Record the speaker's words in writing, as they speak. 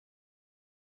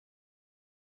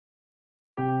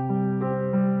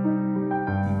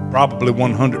probably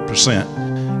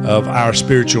 100% of our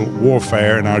spiritual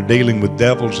warfare and our dealing with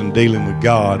devils and dealing with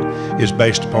God is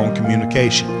based upon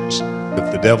communications.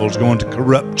 If the devil's going to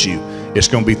corrupt you, it's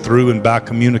going to be through and by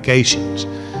communications.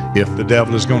 If the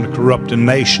devil is going to corrupt a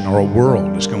nation or a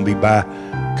world, it's going to be by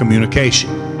communication.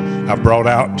 I've brought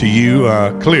out to you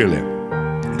clearly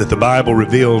that the Bible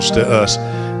reveals to us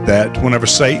that whenever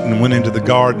Satan went into the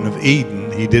Garden of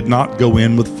Eden, he did not go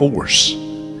in with force.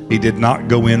 He did not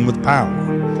go in with power.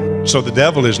 So the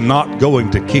devil is not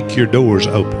going to kick your doors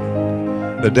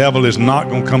open. The devil is not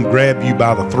going to come grab you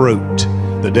by the throat.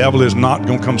 The devil is not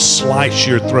going to come slice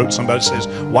your throat. Somebody says,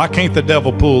 why can't the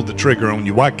devil pull the trigger on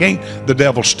you? Why can't the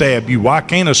devil stab you? Why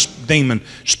can't a demon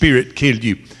spirit kill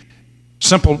you?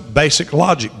 Simple, basic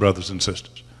logic, brothers and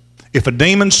sisters. If a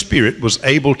demon spirit was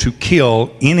able to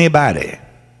kill anybody,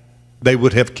 they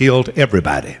would have killed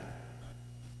everybody.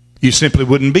 You simply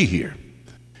wouldn't be here.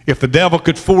 If the devil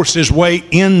could force his way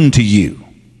into you,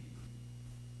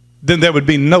 then there would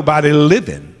be nobody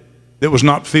living that was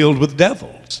not filled with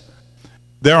devils.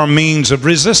 There are means of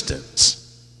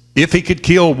resistance. If he could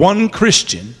kill one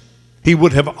Christian, he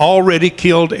would have already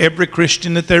killed every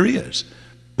Christian that there is.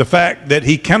 The fact that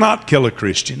he cannot kill a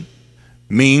Christian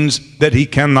means that he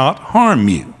cannot harm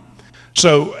you.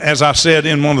 So, as I said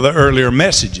in one of the earlier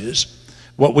messages,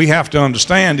 what we have to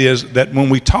understand is that when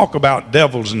we talk about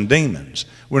devils and demons,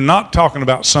 we're not talking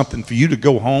about something for you to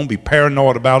go home, be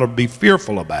paranoid about, or be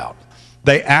fearful about.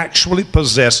 They actually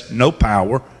possess no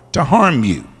power to harm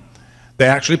you. They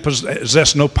actually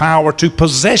possess no power to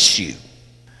possess you.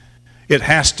 It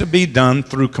has to be done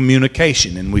through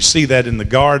communication. And we see that in the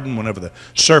garden whenever the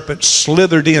serpent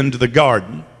slithered into the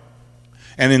garden.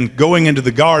 And in going into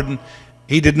the garden,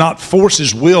 he did not force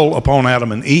his will upon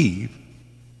Adam and Eve.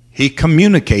 He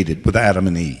communicated with Adam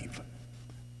and Eve.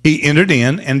 He entered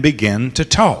in and began to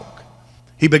talk.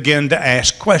 He began to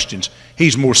ask questions.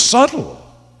 He's more subtle.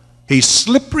 He's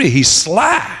slippery. He's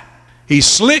sly. He's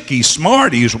slick. He's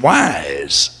smart. He's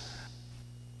wise.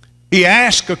 He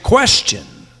asked a question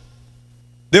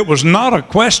that was not a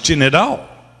question at all.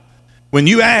 When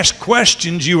you ask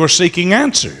questions, you are seeking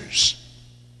answers.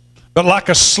 But like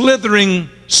a slithering,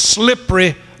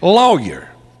 slippery lawyer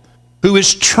who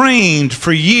is trained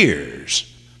for years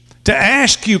to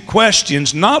ask you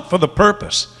questions not for the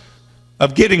purpose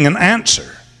of getting an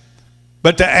answer,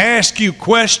 but to ask you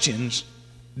questions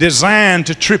designed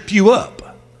to trip you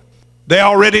up. They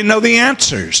already know the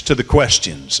answers to the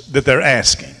questions that they're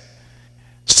asking.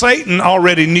 Satan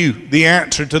already knew the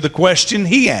answer to the question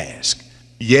he asked.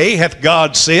 Yea, hath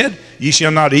God said, ye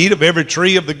shall not eat of every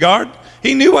tree of the garden?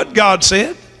 He knew what God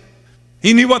said.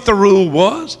 He knew what the rule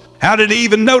was. How did he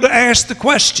even know to ask the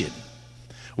question?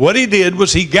 What he did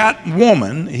was he got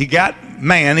woman, he got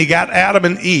man, he got Adam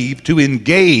and Eve to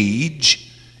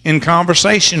engage in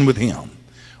conversation with him.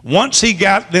 Once he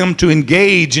got them to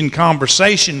engage in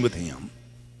conversation with him,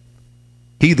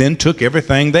 he then took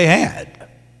everything they had.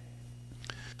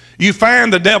 You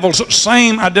find the devil's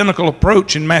same identical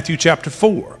approach in Matthew chapter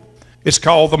 4. It's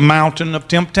called the mountain of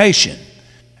temptation.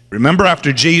 Remember,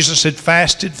 after Jesus had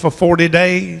fasted for 40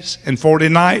 days and 40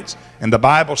 nights, and the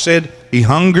Bible said he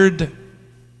hungered.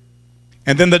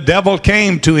 And then the devil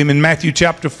came to him in Matthew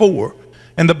chapter 4,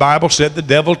 and the Bible said the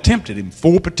devil tempted him.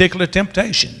 4 particular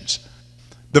temptations.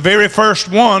 The very first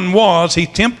one was he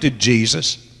tempted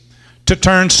Jesus to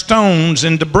turn stones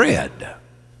into bread.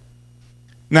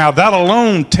 Now that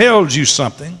alone tells you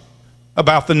something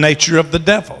about the nature of the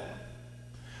devil.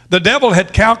 The devil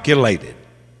had calculated.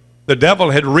 The devil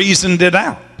had reasoned it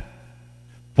out.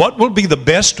 What will be the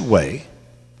best way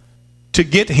to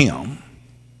get him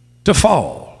to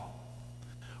fall?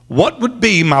 What would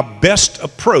be my best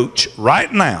approach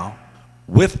right now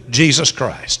with Jesus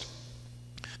Christ?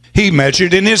 He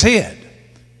measured in his head.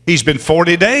 He's been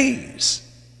 40 days.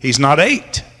 He's not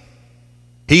 8.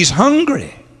 He's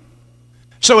hungry.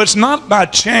 So it's not by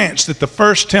chance that the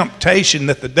first temptation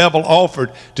that the devil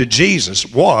offered to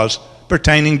Jesus was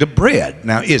pertaining to bread.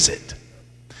 Now, is it?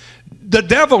 The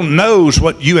devil knows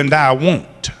what you and I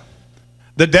want.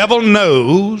 The devil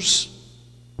knows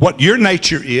what your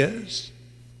nature is,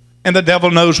 and the devil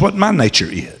knows what my nature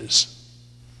is.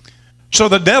 So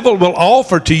the devil will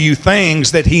offer to you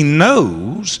things that he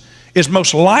knows is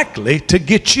most likely to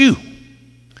get you.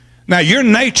 Now, your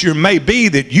nature may be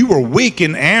that you are weak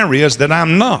in areas that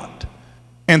I'm not,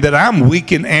 and that I'm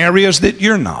weak in areas that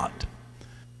you're not.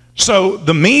 So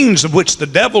the means of which the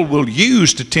devil will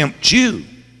use to tempt you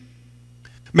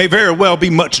may very well be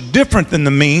much different than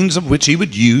the means of which he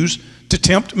would use to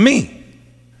tempt me.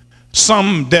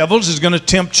 Some devils is going to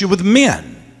tempt you with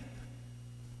men.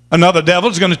 Another devil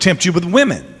is going to tempt you with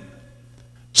women.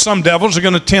 Some devils are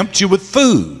going to tempt you with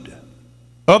food.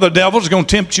 Other devils are going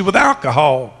to tempt you with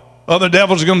alcohol. Other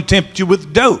devils are going to tempt you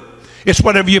with dope. It's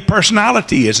whatever your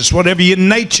personality is. It's whatever your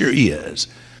nature is.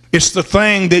 It's the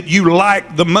thing that you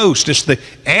like the most. It's the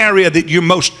area that you're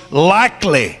most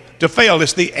likely to fail.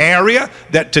 It's the area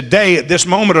that today, at this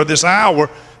moment or this hour,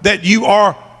 that you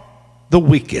are the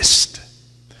weakest.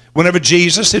 Whenever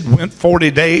Jesus had went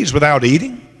 40 days without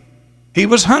eating, he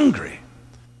was hungry.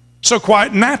 So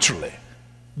quite naturally,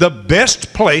 the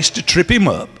best place to trip him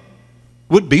up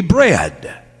would be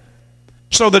bread.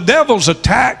 So the devil's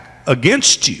attack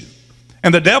against you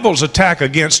and the devil's attack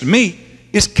against me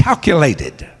is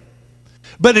calculated.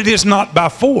 But it is not by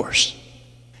force.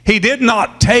 He did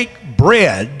not take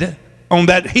bread on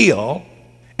that hill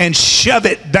and shove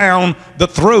it down the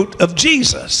throat of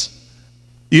Jesus.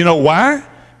 You know why?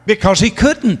 Because he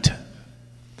couldn't.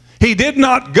 He did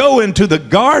not go into the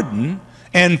garden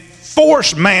and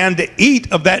force man to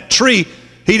eat of that tree.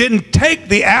 He didn't take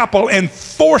the apple and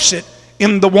force it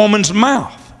in the woman's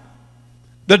mouth.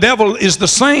 The devil is the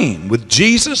same with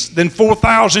Jesus. Then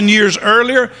 4,000 years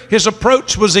earlier, his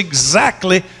approach was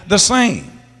exactly the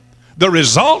same. The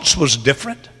results was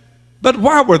different. But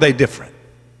why were they different?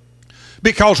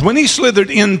 Because when he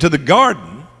slithered into the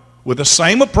garden with the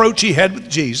same approach he had with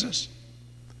Jesus,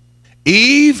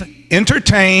 Eve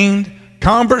entertained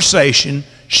conversation.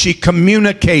 She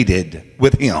communicated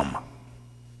with him.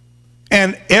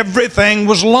 And everything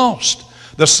was lost.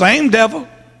 The same devil,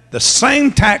 the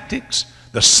same tactics,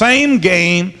 the same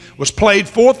game was played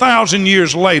 4,000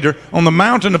 years later on the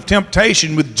mountain of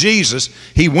temptation with Jesus.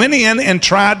 He went in and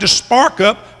tried to spark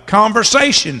up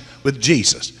conversation with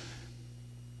Jesus.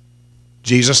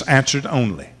 Jesus answered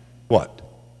only, what?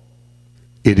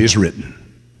 It is written.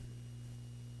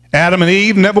 Adam and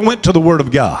Eve never went to the Word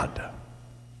of God,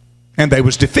 and they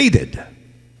was defeated.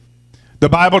 The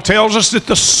Bible tells us that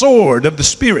the sword of the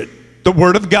Spirit, the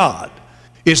Word of God,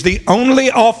 is the only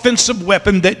offensive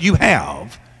weapon that you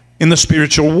have in the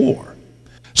spiritual war.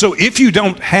 So if you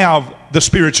don't have the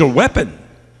spiritual weapon,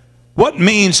 what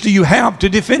means do you have to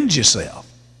defend yourself?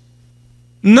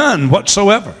 None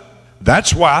whatsoever.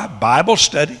 That's why Bible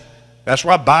study, that's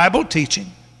why Bible teaching,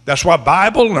 that's why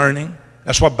Bible learning,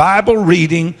 that's why Bible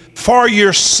reading for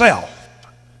yourself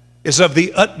is of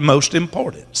the utmost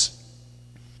importance.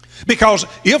 Because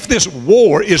if this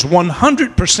war is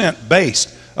 100%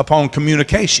 based upon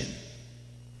communication,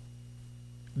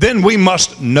 then we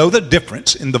must know the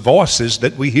difference in the voices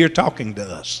that we hear talking to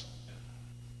us.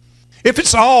 If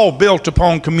it's all built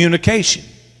upon communication,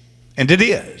 and it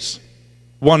is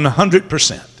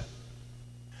 100%,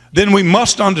 then we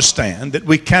must understand that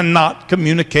we cannot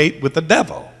communicate with the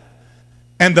devil.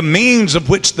 And the means of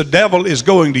which the devil is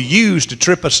going to use to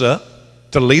trip us up,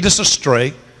 to lead us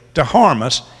astray, to harm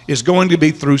us, is going to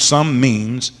be through some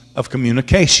means of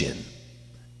communication.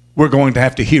 We're going to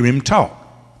have to hear him talk.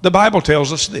 The Bible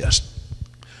tells us this.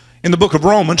 In the book of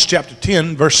Romans, chapter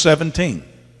 10, verse 17,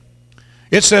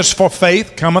 it says, "For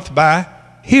faith cometh by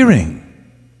hearing,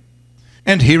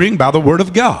 and hearing by the word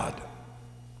of God."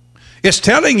 It's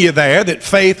telling you there that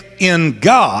faith in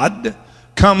God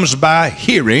comes by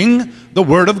hearing the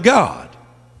word of God.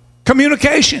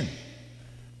 Communication.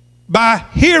 By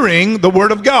hearing the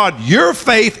word of God. Your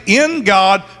faith in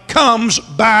God comes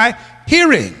by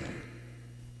hearing.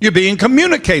 You're being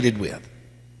communicated with.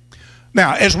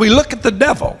 Now, as we look at the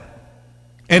devil,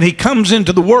 and he comes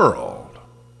into the world,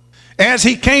 as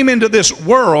he came into this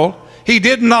world, he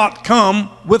did not come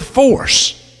with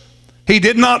force. He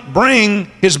did not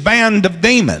bring his band of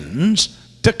demons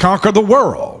to conquer the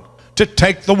world, to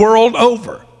take the world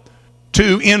over,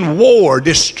 to in war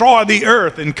destroy the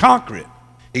earth and conquer it.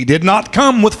 He did not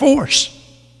come with force.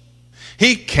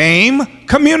 He came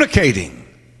communicating.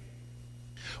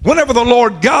 Whenever the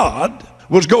Lord God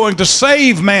was going to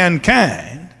save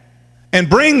mankind and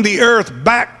bring the earth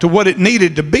back to what it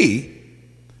needed to be,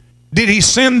 did he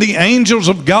send the angels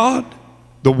of God,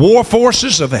 the war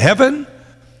forces of heaven?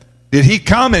 Did he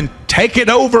come and take it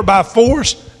over by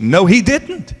force? No, he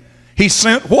didn't. He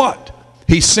sent what?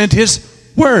 He sent his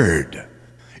word.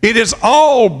 It is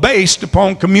all based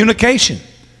upon communication.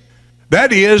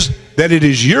 That is, that it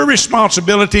is your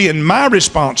responsibility and my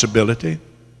responsibility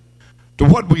to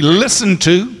what we listen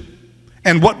to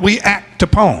and what we act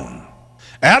upon.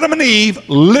 Adam and Eve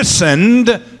listened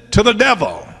to the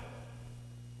devil,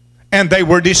 and they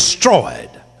were destroyed.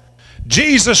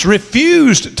 Jesus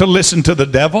refused to listen to the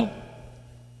devil,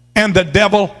 and the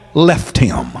devil left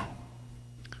him.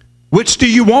 Which do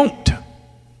you want?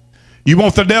 You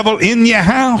want the devil in your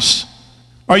house,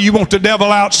 or you want the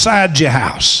devil outside your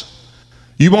house?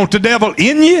 You want the devil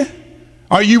in you,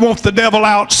 or you want the devil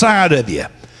outside of you?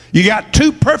 You got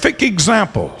two perfect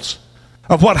examples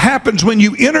of what happens when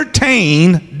you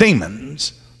entertain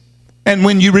demons and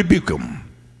when you rebuke them.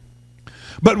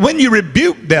 But when you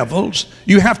rebuke devils,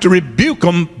 you have to rebuke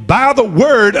them by the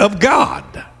word of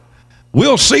God.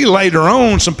 We'll see later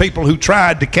on some people who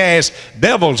tried to cast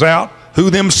devils out who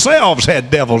themselves had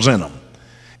devils in them.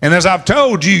 And as I've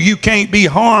told you, you can't be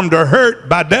harmed or hurt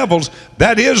by devils.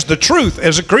 That is the truth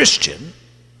as a Christian.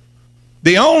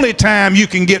 The only time you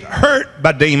can get hurt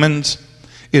by demons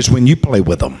is when you play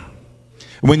with them.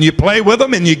 When you play with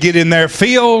them and you get in their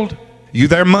field, you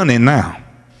their money now.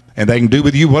 And they can do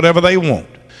with you whatever they want.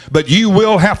 But you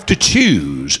will have to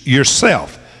choose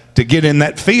yourself to get in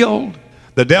that field.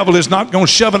 The devil is not going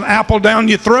to shove an apple down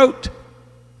your throat.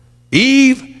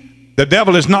 Eve, the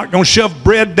devil is not going to shove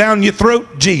bread down your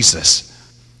throat.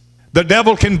 Jesus. The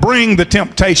devil can bring the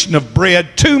temptation of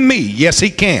bread to me. Yes, he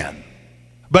can.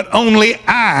 But only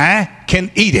I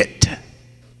can eat it.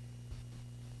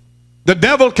 The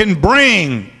devil can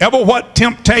bring ever what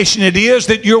temptation it is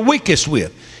that you're weakest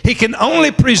with. He can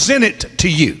only present it to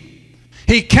you.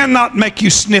 He cannot make you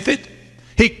sniff it.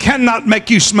 He cannot make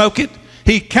you smoke it.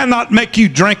 He cannot make you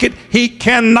drink it. He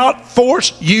cannot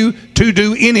force you to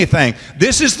do anything.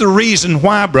 This is the reason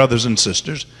why, brothers and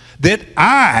sisters, that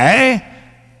I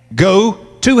go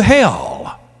to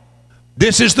hell.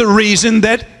 This is the reason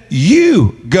that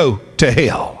you go to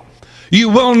hell. You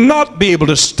will not be able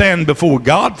to stand before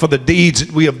God for the deeds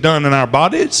that we have done in our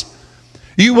bodies.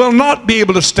 You will not be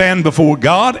able to stand before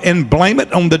God and blame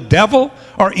it on the devil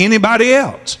or anybody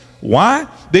else. Why?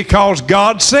 Because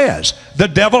God says the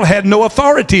devil had no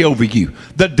authority over you.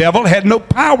 The devil had no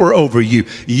power over you.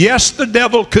 Yes, the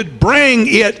devil could bring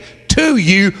it to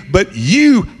you, but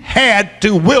you had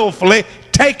to willfully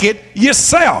take it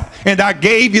yourself. And I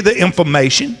gave you the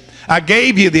information. I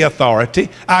gave you the authority.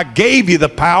 I gave you the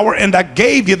power, and I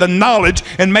gave you the knowledge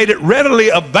and made it readily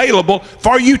available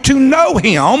for you to know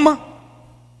him,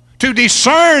 to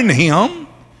discern him,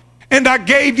 and I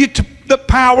gave you the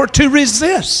power to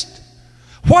resist.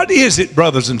 What is it,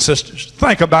 brothers and sisters?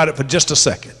 Think about it for just a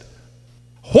second.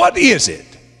 What is it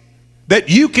that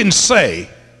you can say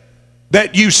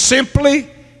that you simply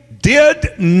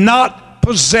did not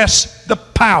possess the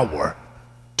power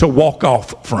to walk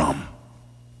off from?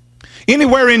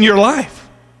 Anywhere in your life,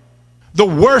 the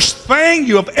worst thing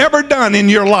you have ever done in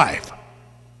your life,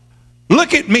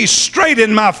 look at me straight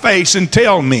in my face and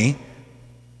tell me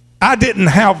I didn't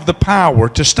have the power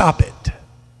to stop it.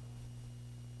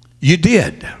 You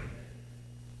did.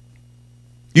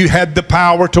 You had the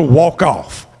power to walk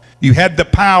off. You had the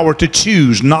power to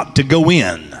choose not to go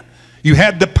in. You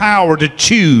had the power to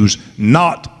choose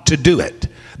not to do it.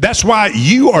 That's why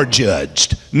you are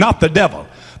judged, not the devil.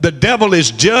 The devil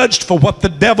is judged for what the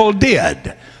devil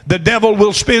did. The devil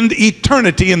will spend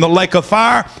eternity in the lake of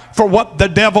fire for what the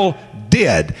devil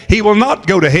did. He will not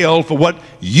go to hell for what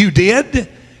you did.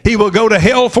 He will go to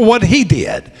hell for what he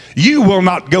did. You will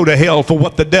not go to hell for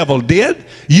what the devil did.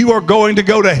 You are going to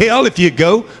go to hell if you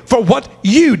go for what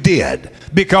you did,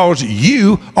 because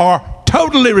you are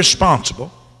totally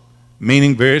responsible,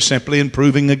 meaning very simply and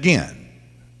proving again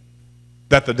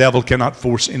that the devil cannot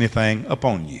force anything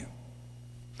upon you.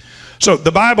 So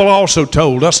the Bible also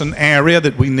told us an area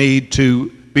that we need to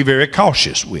be very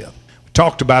cautious with. We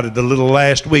talked about it a little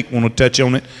last week. I want to touch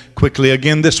on it quickly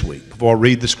again this week before I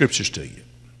read the scriptures to you.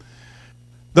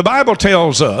 The Bible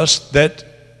tells us that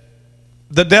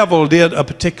the devil did a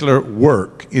particular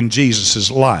work in Jesus'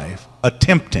 life,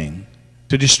 attempting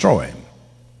to destroy him,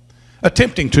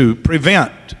 attempting to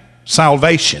prevent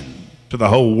salvation to the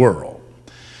whole world.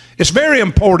 It's very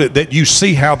important that you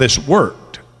see how this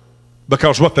worked,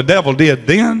 because what the devil did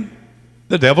then,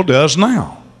 the devil does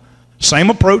now. Same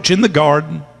approach in the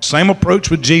garden, same approach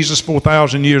with Jesus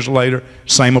 4,000 years later,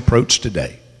 same approach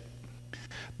today.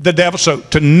 The devil, so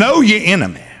to know your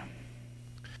enemy.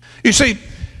 You see,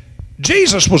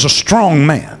 Jesus was a strong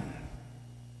man.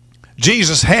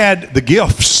 Jesus had the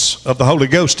gifts of the Holy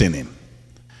Ghost in him.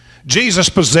 Jesus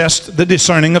possessed the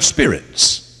discerning of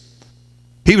spirits.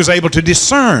 He was able to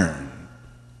discern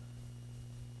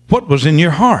what was in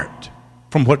your heart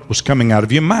from what was coming out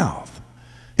of your mouth.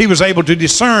 He was able to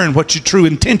discern what your true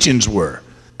intentions were,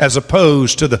 as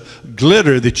opposed to the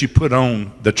glitter that you put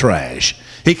on the trash.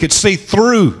 He could see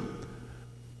through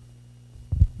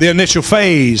the initial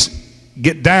phase,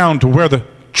 get down to where the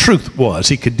truth was.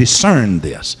 He could discern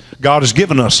this. God has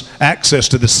given us access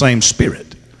to the same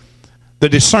spirit, the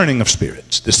discerning of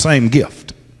spirits, the same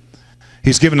gift.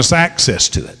 He's given us access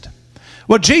to it.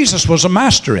 Well, Jesus was a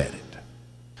master at it.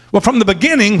 Well, from the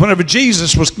beginning, whenever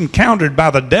Jesus was encountered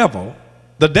by the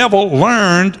devil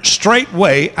learned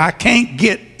straightway, I can't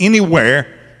get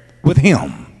anywhere with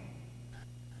him.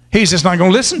 He's just not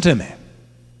going to listen to me.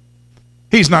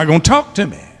 He's not going to talk to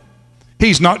me.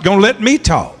 He's not going to let me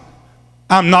talk.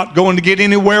 I'm not going to get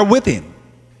anywhere with him.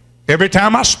 Every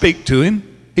time I speak to him,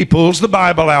 he pulls the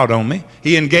Bible out on me.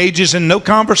 He engages in no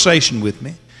conversation with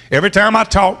me. Every time I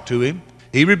talk to him,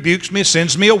 he rebukes me,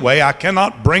 sends me away. I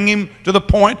cannot bring him to the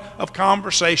point of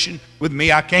conversation with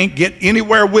me. I can't get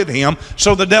anywhere with him.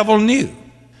 So the devil knew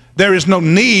there is no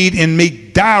need in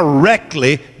me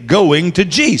directly going to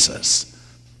Jesus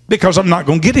because I'm not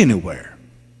going to get anywhere.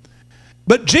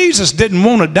 But Jesus didn't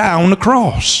want to die on the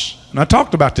cross. And I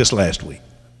talked about this last week.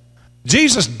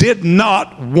 Jesus did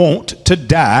not want to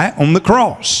die on the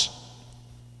cross.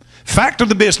 Fact of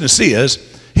the business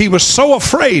is, he was so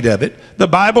afraid of it, the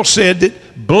Bible said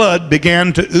that blood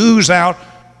began to ooze out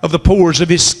of the pores of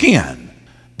his skin,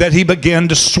 that he began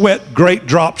to sweat great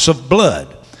drops of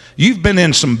blood. You've been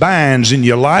in some binds in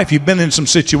your life, you've been in some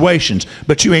situations,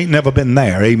 but you ain't never been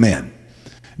there, amen.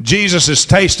 Jesus has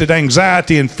tasted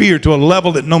anxiety and fear to a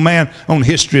level that no man on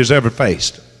history has ever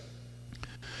faced.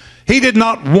 He did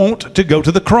not want to go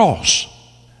to the cross.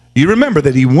 You remember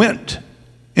that he went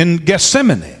in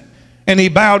Gethsemane and he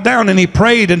bowed down and he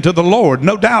prayed unto the Lord,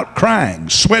 no doubt crying,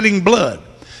 sweating blood.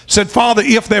 Said, Father,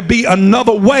 if there be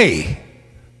another way,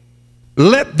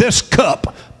 let this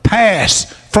cup pass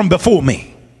from before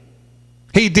me.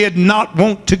 He did not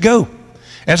want to go.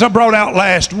 As I brought out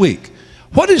last week,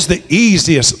 what is the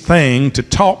easiest thing to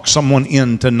talk someone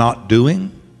into not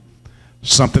doing?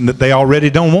 Something that they already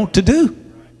don't want to do.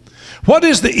 What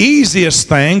is the easiest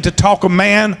thing to talk a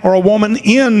man or a woman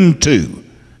into?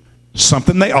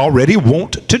 Something they already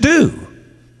want to do.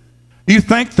 You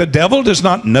think the devil does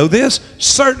not know this?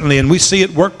 Certainly, and we see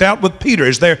it worked out with Peter,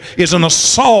 as there is an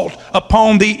assault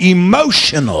upon the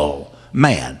emotional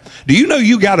man. Do you know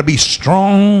you got to be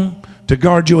strong to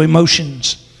guard your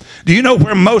emotions? Do you know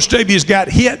where most of you's got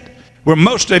hit, where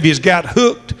most of you's got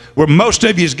hooked, where most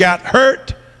of you's got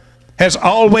hurt, has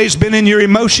always been in your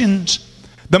emotions?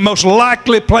 The most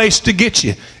likely place to get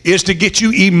you is to get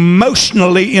you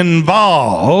emotionally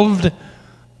involved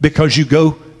because you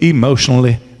go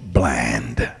emotionally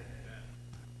blind.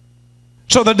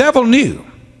 So the devil knew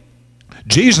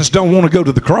Jesus don't want to go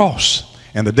to the cross.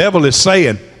 And the devil is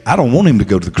saying, I don't want him to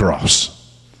go to the cross.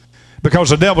 Because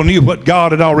the devil knew what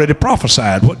God had already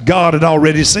prophesied, what God had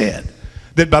already said.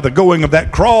 That by the going of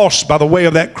that cross, by the way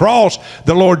of that cross,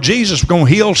 the Lord Jesus was going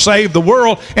to heal, save the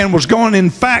world, and was going to, in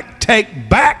fact, take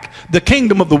back the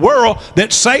kingdom of the world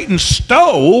that Satan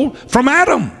stole from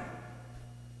Adam.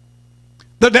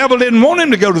 The devil didn't want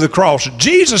him to go to the cross.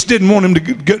 Jesus didn't want him to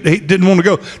go, he didn't want to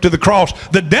go to the cross.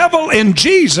 The devil and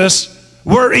Jesus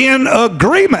were in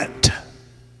agreement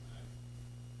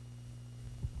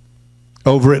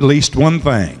over at least one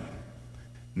thing.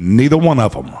 Neither one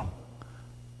of them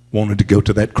wanted to go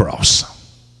to that cross.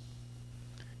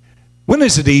 When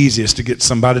is it easiest to get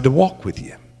somebody to walk with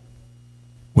you?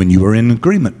 When you are in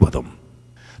agreement with them.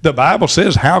 The Bible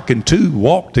says, how can two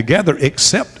walk together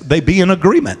except they be in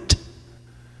agreement?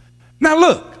 Now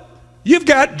look, you've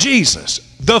got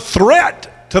Jesus, the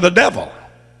threat to the devil.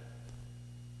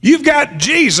 You've got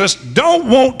Jesus, don't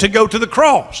want to go to the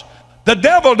cross. The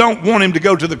devil don't want him to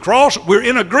go to the cross. We're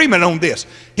in agreement on this.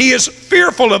 He is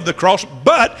fearful of the cross,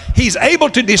 but he's able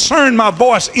to discern my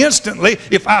voice instantly.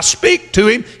 If I speak to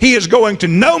him, he is going to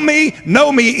know me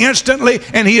instantly,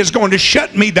 and he is going to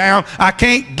shut me down. I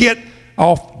can't get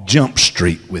off Jump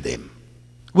Street with him.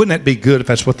 Wouldn't that be good if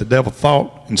that's what the devil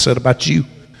thought and said about you?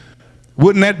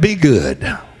 Wouldn't that be good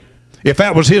if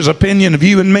that was his opinion of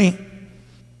you and me?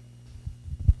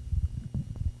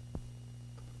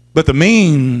 But the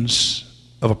means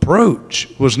of approach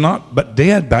was not but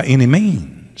dead by any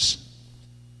means,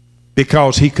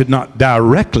 because he could not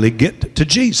directly get to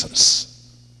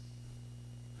Jesus.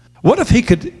 What if he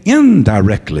could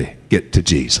indirectly get to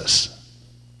Jesus?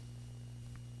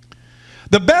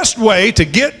 The best way to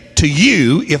get to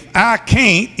you, if I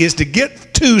can't, is to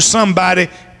get to somebody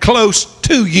close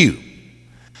to you.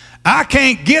 I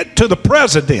can't get to the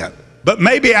president, but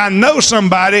maybe I know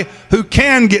somebody who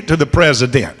can get to the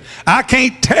president. I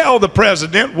can't tell the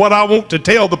president what I want to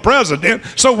tell the president,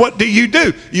 so what do? You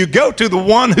go to the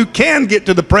one who can get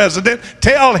to the president,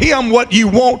 tell him what you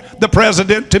want the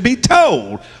president to be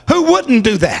told. Who wouldn't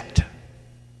do that?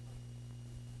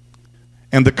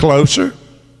 And the closer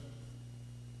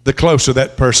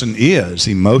that person is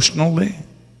emotionally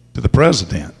to the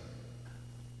president,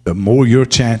 the more your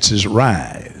chances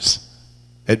rise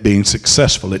at being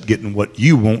successful at getting what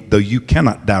you want, though you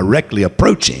cannot directly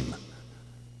approach him.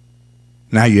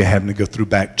 Now you're having to go through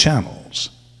back channels.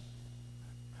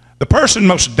 The person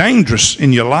most dangerous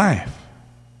in your life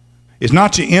is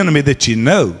not your enemy that you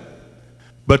know,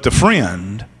 but the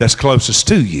friend that's closest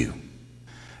to you.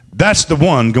 That's the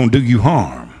one going to do you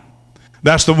harm.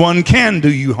 That's the one can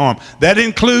do you harm. That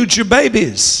includes your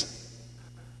babies.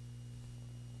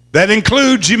 That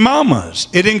includes your mamas.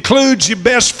 It includes your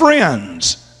best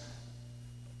friends.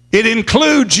 It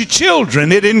includes your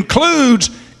children. It includes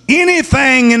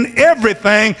anything and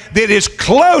everything that is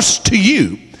close to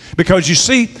you. Because you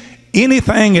see,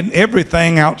 anything and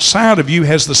everything outside of you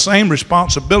has the same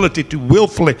responsibility to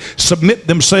willfully submit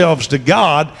themselves to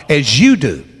God as you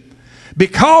do.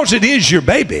 Because it is your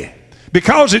baby,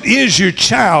 because it is your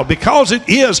child, because it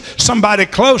is somebody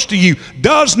close to you,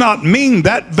 does not mean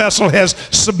that vessel has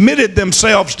submitted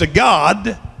themselves to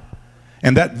God.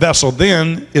 And that vessel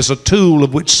then is a tool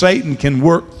of which Satan can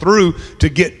work through to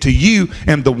get to you.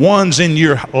 And the ones in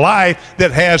your life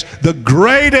that has the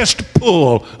greatest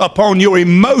pull upon your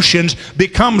emotions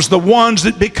becomes the ones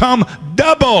that become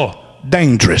double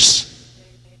dangerous.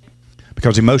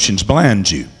 Because emotions blind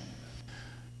you.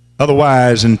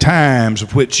 Otherwise, in times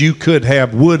of which you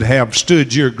would have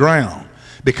stood your ground,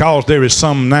 because there is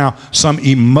some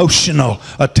emotional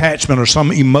attachment or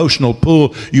some emotional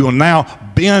pull, you will now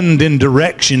bend in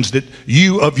directions that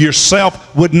you of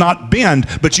yourself would not bend,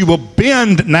 but you will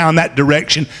bend now in that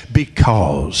direction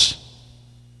because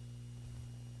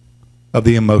of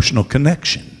the emotional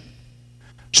connection.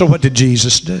 So what did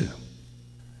Jesus do?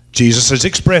 Jesus has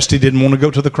expressed he didn't want to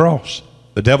go to the cross.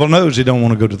 The devil knows he don't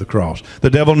want to go to the cross. The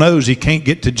devil knows he can't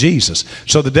get to Jesus.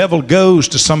 So the devil goes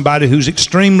to somebody who's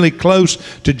extremely close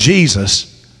to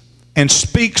Jesus and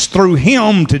speaks through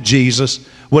him to Jesus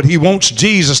what he wants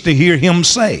Jesus to hear him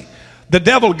say. The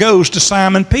devil goes to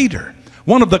Simon Peter,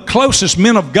 one of the closest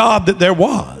men of God that there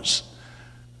was,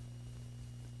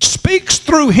 speaks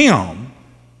through him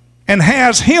and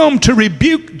has him to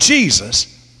rebuke Jesus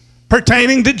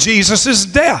pertaining to Jesus'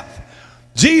 death.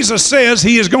 Jesus says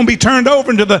he is going to be turned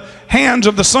over into the hands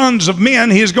of the sons of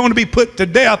men. He is going to be put to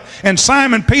death. And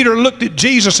Simon Peter looked at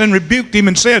Jesus and rebuked him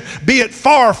and said, "Be it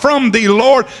far from thee,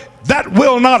 Lord, that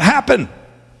will not happen."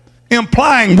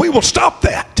 Implying we will stop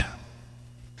that.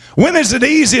 When is it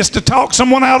easiest to talk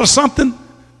someone out of something?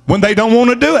 When they don't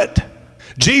want to do it.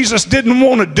 Jesus didn't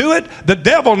want to do it. The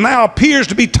devil now appears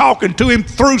to be talking to him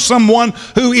through someone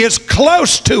who is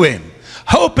close to him,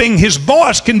 hoping his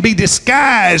voice can be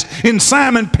disguised in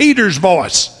Simon Peter's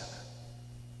voice.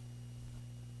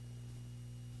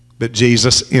 But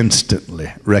Jesus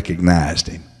instantly recognized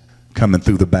him coming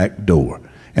through the back door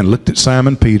and looked at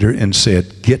Simon Peter and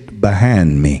said, "Get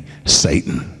behind me,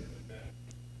 Satan."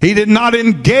 He did not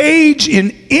engage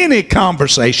in any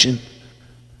conversation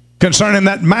concerning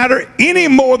that matter any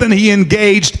more than he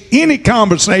engaged any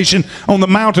conversation on the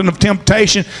mountain of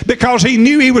temptation, because he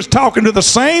knew he was talking to the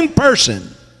same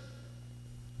person,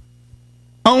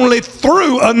 only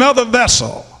through another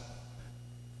vessel.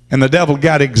 And the devil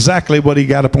got exactly what he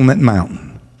got up on that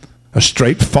mountain, a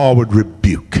straightforward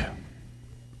rebuke.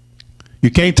 You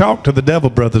can't talk to the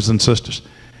devil, brothers and sisters,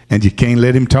 and you can't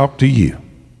let him talk to you.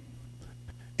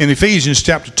 In Ephesians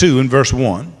chapter 2 and verse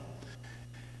 1,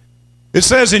 it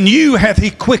says, "In you hath he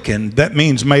quickened," that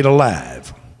means made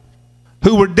alive,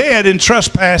 "who were dead in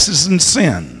trespasses and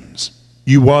sins.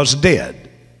 You was dead,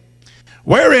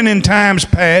 wherein in times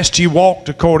past ye walked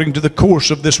according to the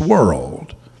course of this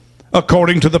world,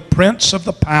 according to the prince of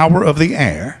the power of the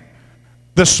air,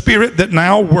 the spirit that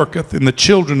now worketh in the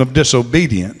children of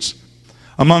disobedience,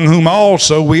 among whom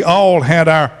also we all had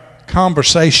our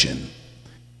conversation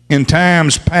in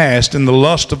times past in the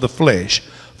lust of the flesh,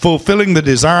 fulfilling the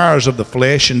desires of the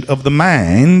flesh and of the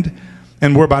mind,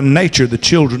 and were by nature the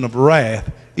children of wrath,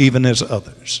 even as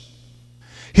others."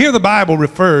 Here the Bible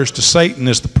refers to Satan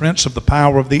as the prince of the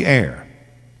power of the air.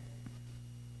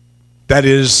 That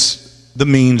is the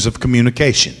means of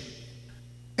communication.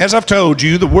 As I've told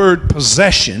you, the word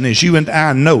possession, as you and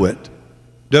I know it,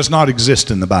 does not exist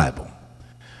in the Bible.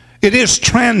 It is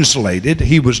translated,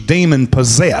 he was demon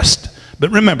possessed.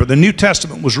 But remember, the New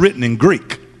Testament was written in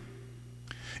Greek.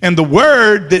 And the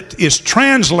word that is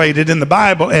translated in the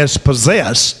Bible as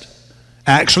possessed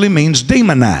actually means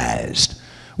demonized.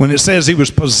 When it says he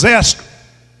was possessed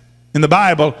in the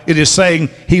Bible, it is saying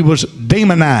he was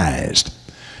demonized.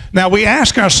 Now we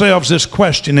ask ourselves this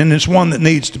question, and it's one that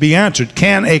needs to be answered.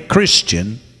 Can a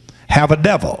Christian have a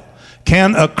devil?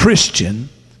 Can a Christian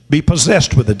be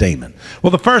possessed with a demon?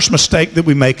 Well, the first mistake that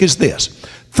we make is this: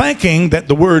 thinking that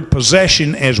the word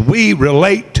possession as we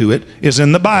relate to it is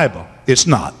in the Bible. It's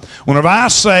not. Whenever I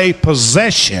say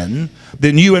possession,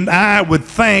 then you and I would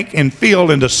think and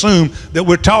feel and assume that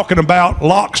we're talking about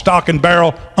lock, stock, and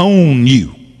barrel, own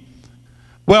you.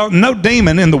 Well, no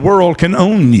demon in the world can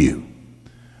own you.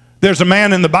 There's a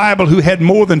man in the Bible who had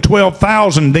more than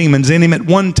 12,000 demons in him at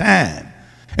one time.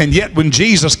 And yet when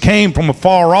Jesus came from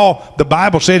afar off, the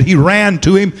Bible said he ran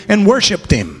to him and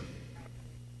worshiped him.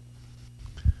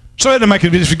 So it doesn't make a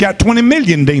difference if you've got 20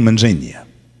 million demons in you.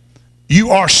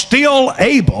 You are still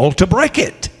able to break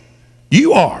it.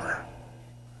 You are.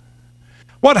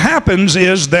 What happens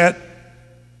is that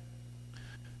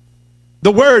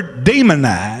the word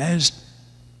demonized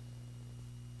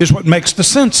is what makes the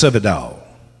sense of it all.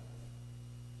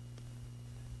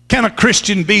 Can a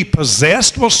Christian be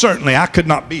possessed? Well, certainly I could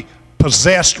not be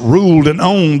possessed, ruled, and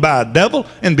owned by a devil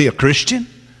and be a Christian.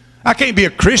 I can't be a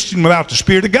Christian without the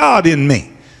Spirit of God in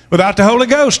me, without the Holy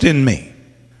Ghost in me.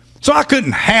 So I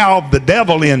couldn't have the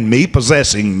devil in me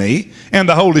possessing me and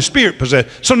the Holy Spirit possess.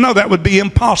 So no, that would be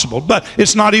impossible. But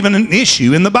it's not even an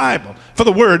issue in the Bible, for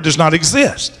the word does not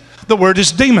exist. The word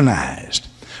is demonized.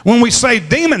 When we say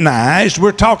demonized,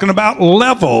 we're talking about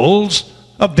levels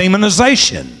of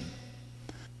demonization.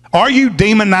 Are you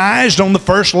demonized on the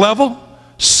first level,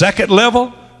 second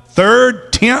level,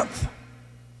 third, 10th,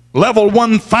 level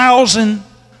 1,000?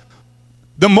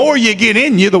 The more you get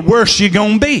in you, the worse you're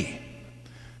going to be.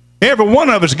 Every one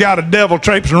of us got a devil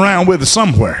traipsing around with us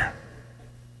somewhere.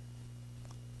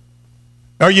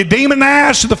 Are you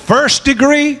demonized to the first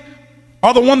degree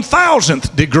or the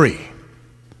 1,000th degree?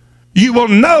 You will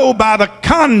know by the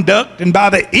conduct and by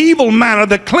the evil manner,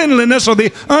 the cleanliness or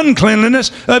the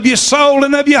uncleanliness of your soul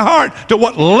and of your heart, to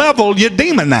what level you're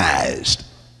demonized.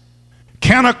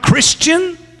 Can a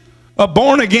Christian, a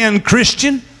born-again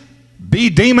Christian, be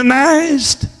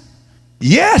demonized?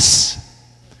 Yes.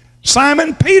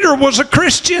 Simon Peter was a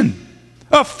Christian,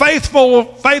 a faithful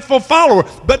follower.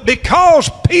 But because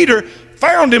Peter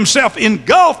found himself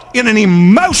engulfed in an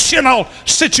emotional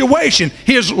situation,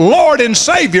 his Lord and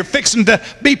Savior fixing to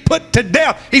be put to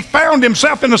death, he found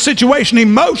himself in a situation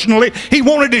emotionally he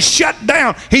wanted to shut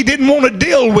down. He didn't want to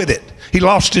deal with it. He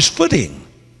lost his footing.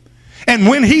 And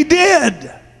when he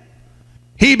did,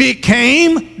 he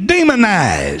became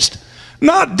demonized.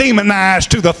 Not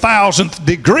demonized to the 1,000th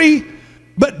degree,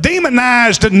 but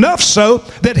demonized enough so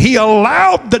that he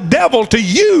allowed the devil to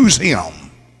use him,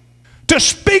 to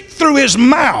speak through his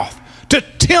mouth, to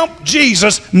tempt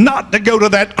Jesus not to go to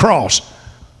that cross.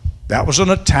 That was an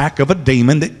attack of a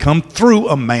demon that come through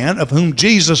a man of whom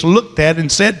Jesus looked at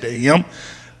and said to him,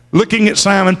 looking at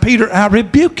Simon Peter, I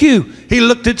rebuke you. He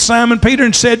looked at Simon Peter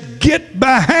and said, get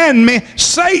behind me,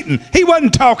 Satan. He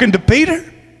wasn't talking to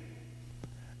Peter.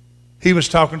 He was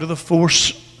talking to the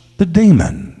force, the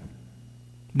demon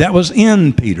that was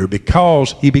in Peter,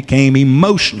 because he became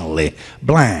emotionally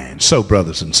blind. So,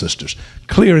 brothers and sisters,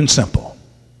 clear and simple,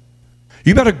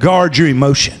 you better guard your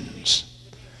emotions.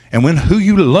 And when who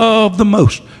you love the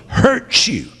most hurts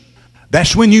you,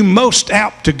 that's when you're most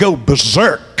apt to go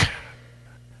berserk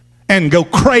and go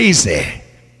crazy.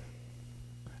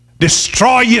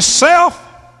 Destroy yourself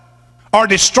or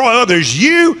destroy others.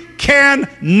 You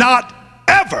cannot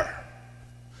ever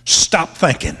stop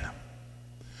thinking.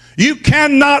 You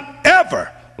cannot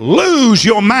ever lose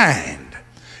your mind.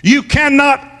 You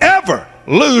cannot ever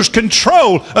lose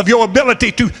control of your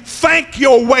ability to think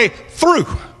your way through.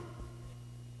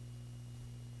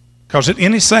 Because at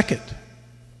any second,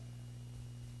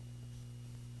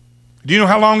 do you know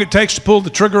how long it takes to pull the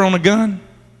trigger on a gun?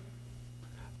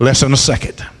 Less than a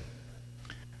second.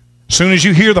 As soon as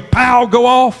you hear the pow go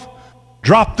off,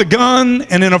 drop the gun,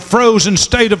 and in a frozen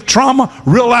state of trauma,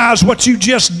 realize what you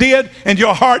just did, and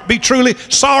your heart be truly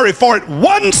sorry for it.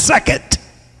 1 second.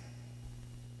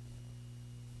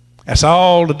 That's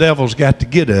all the devil's got to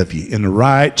get of you in the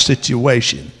right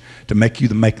situation to make you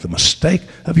make the mistake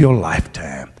of your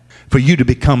lifetime. For you to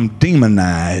become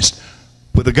demonized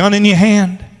with a gun in your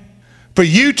hand. For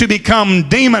you to become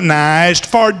demonized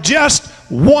for just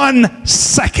 1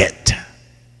 second.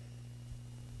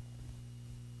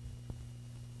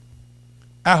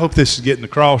 I hope this is getting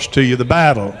across to you, the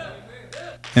battle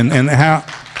and how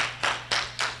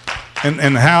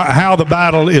the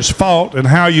battle is fought and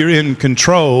how you're in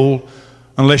control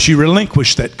unless you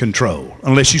relinquish that control,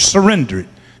 unless you surrender it.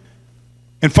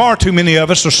 And far too many of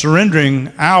us are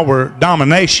surrendering our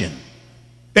domination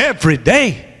every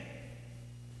day,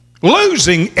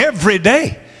 losing every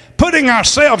day, putting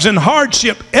ourselves in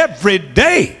hardship every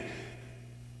day,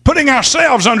 putting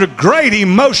ourselves under great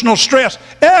emotional stress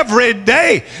every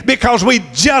day because we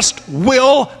just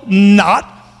will not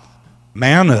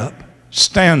man up,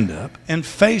 stand up, and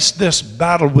face this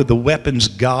battle with the weapons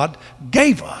God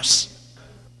gave us.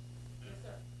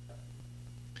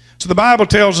 So the Bible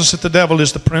tells us that the devil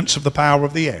is the prince of the power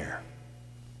of the air.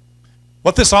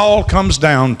 What this all comes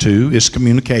down to is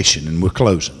communication, and we're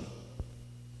closing.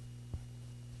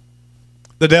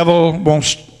 The devil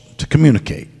wants to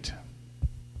communicate.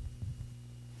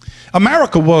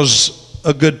 America was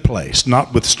a good place,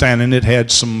 notwithstanding it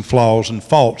had some flaws and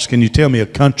faults. Can you tell me a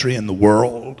country in the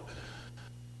world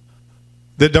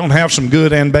that don't have some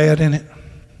good and bad in it?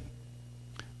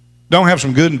 Don't have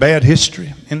some good and bad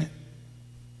history in it?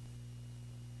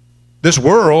 This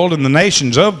world and the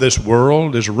nations of this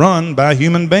world is run by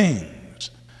human beings.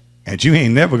 And you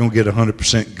ain't never going to get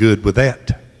 100% good with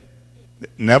that.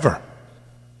 Never.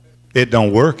 It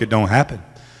don't work. It don't happen.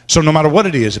 So no matter what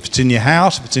it is, if it's in your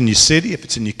house, if it's in your city, if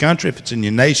it's in your country, if it's in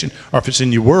your nation, or if it's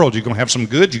in your world, you're going to have some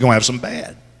good, you're going to have some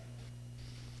bad.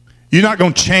 You're not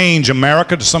going to change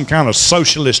America to some kind of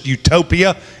socialist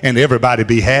utopia and everybody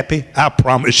be happy. I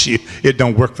promise you, it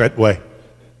don't work that way.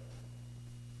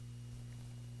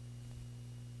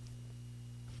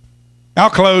 I'll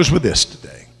close with this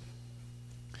today.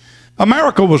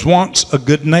 America was once a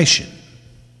good nation.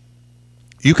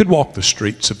 You could walk the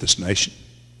streets of this nation.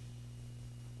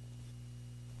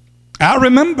 I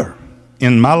remember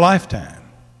in my lifetime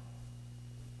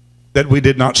that we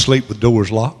did not sleep with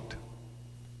doors locked.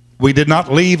 We did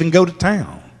not leave and go to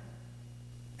town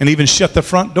and even shut the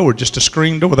front door, just a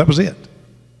screen door. That was it.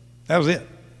 That was it.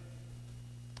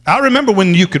 I remember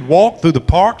when you could walk through the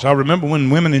parks. I remember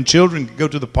when women and children could go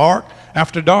to the park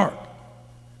after dark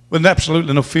with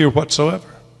absolutely no fear whatsoever.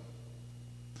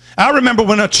 I remember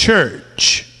when a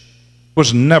church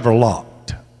was never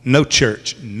locked. No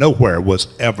church, nowhere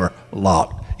was ever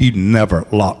locked. You never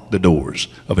locked the doors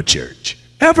of a church.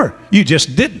 Ever. You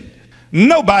just didn't.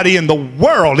 Nobody in the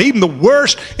world, even the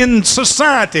worst in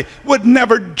society, would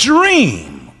never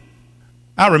dream.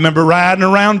 I remember riding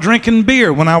around drinking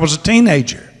beer when I was a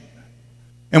teenager.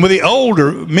 And with the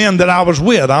older men that I was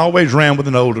with, I always ran with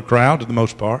an older crowd for the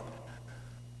most part.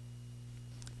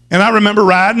 And I remember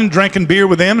riding and drinking beer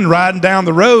with them and riding down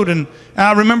the road. And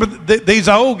I remember these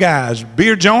old guys,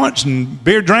 beer joints and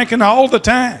beer drinking all the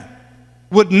time,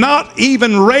 would not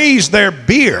even raise their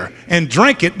beer and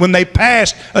drink it when they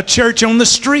passed a church on the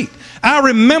street. I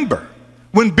remember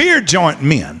when beer joint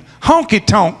men,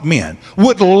 honky-tonk men,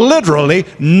 would literally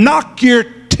knock your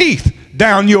teeth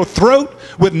down your throat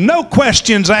with no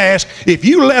questions asked if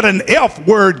you let an F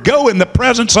word go in the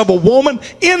presence of a woman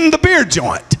in the beer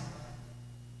joint.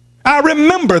 I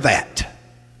remember that.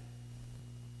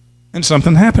 And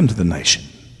something happened to the nation.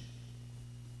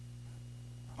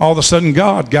 All of a sudden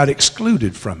God got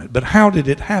excluded from it. But how did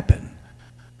it happen?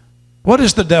 What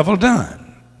has the devil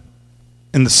done?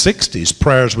 In the 60s,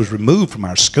 prayers was removed from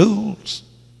our schools.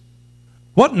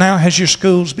 What now has your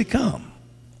schools become?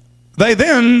 They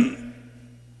then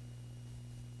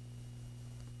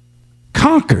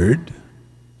conquered,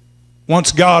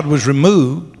 once God was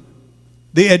removed,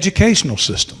 the educational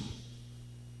system.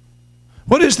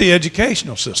 What is the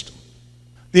educational system?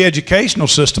 The educational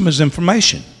system is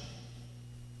information.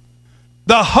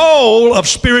 The whole of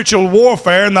spiritual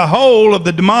warfare and the whole of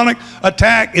the demonic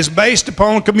attack is based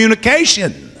upon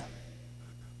communication,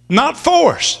 not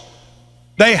force.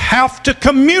 They have to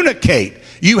communicate.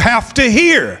 You have to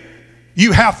hear.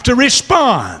 You have to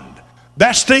respond.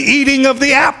 That's the eating of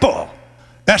the apple.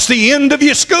 That's the end of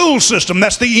your school system.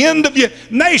 That's the end of your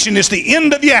nation. It's the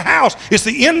end of your house. It's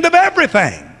the end of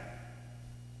everything.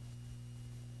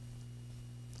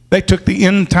 They took the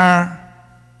entire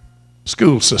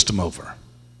school system over.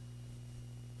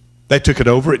 They took it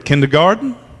over at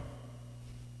kindergarten.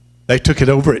 They took it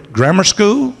over at grammar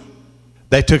school.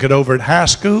 They took it over at high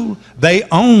school. They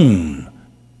own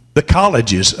the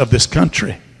colleges of this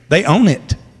country. They own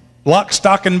it, lock,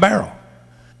 stock, and barrel.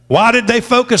 Why did they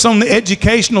focus on the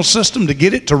educational system? To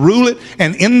get it, to rule it,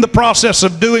 and in the process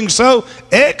of doing so,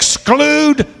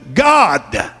 exclude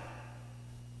God.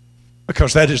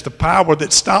 Because that is the power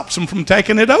that stops them from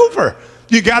taking it over.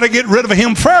 You got to get rid of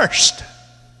him first.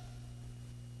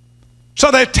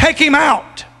 So they take him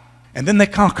out, and then they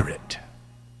conquer it.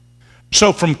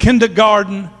 So from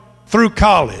kindergarten through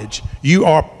college, you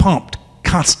are pumped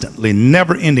constantly,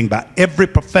 never ending, by every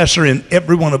professor in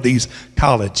every one of these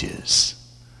colleges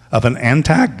of an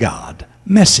anti-God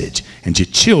message. And your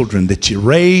children that you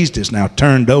raised is now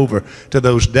turned over to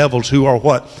those devils who are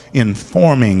what?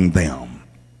 Informing them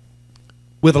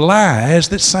with lies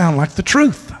that sound like the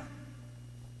truth.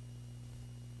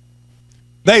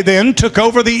 They then took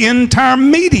over the entire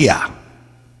media.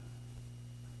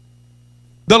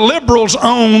 The liberals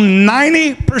own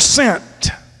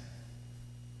 90%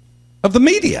 of the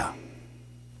media,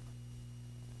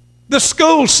 the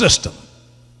school system,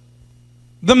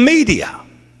 the media,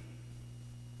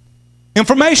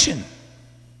 information.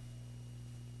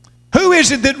 Who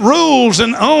is it that rules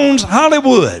and owns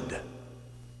Hollywood?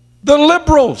 The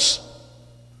liberals.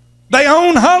 They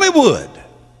own Hollywood.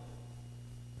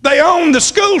 They own the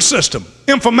school system,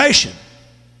 information.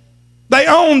 They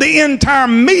own the entire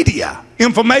media,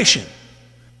 information.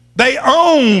 They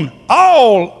own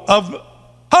all of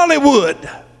Hollywood.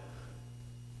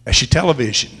 That's your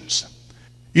televisions.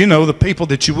 You know, the people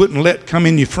that you wouldn't let come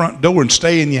in your front door and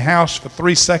stay in your house for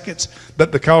 3 seconds,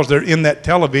 but because they're in that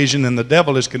television and the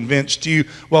devil has convinced you,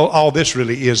 well, all this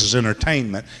really is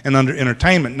entertainment. And under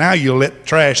entertainment, now you'll let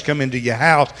trash come into your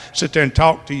house, sit there and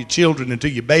talk to your children and to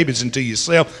your babies and to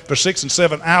yourself for 6 and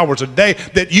 7 hours a day,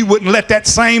 that you wouldn't let that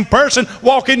same person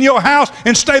walk in your house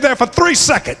and stay there for 3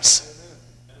 seconds.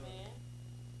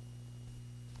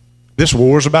 This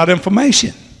war is about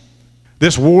information.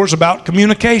 This war is about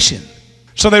communication.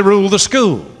 So they rule the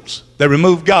schools. They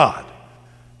remove God.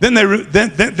 Then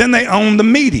they own the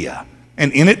media,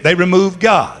 and in it they remove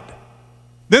God.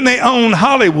 Then they own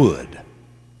Hollywood,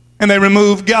 and they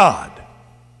remove God.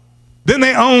 Then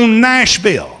they own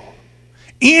Nashville.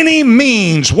 Any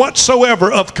means whatsoever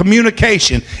of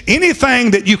communication,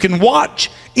 anything that you can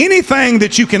watch, anything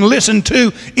that you can listen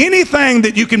to, anything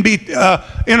that you can be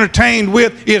entertained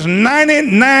with is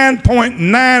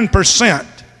 99.9%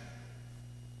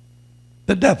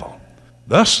 the devil.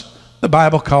 Thus, the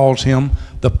Bible calls him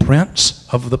the prince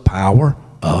of the power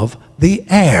of the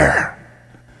air.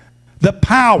 The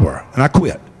power, and I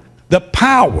quit. The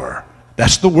power,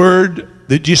 that's the word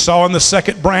that you saw in the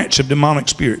second branch of demonic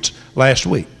spirits last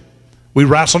week. We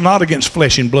wrestle not against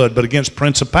flesh and blood, but against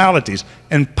principalities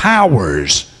and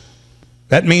powers.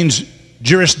 That means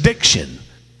jurisdiction,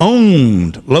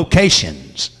 owned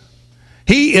locations.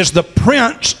 He is the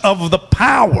prince of the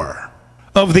power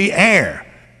of the air.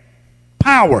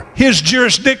 Power, his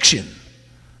jurisdiction.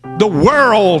 The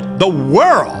world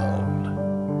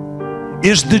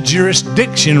is the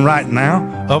jurisdiction right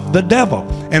now of the devil,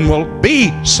 and will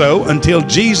be so until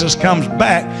Jesus comes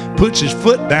back, puts his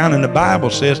foot down, and the Bible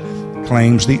says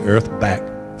claims the earth back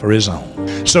for his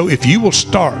own. So if you will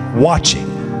start watching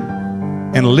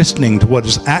and listening to what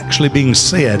is actually being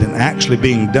said and actually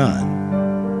being done,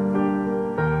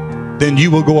 then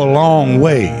you will go a long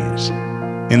ways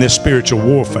in this spiritual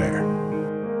warfare.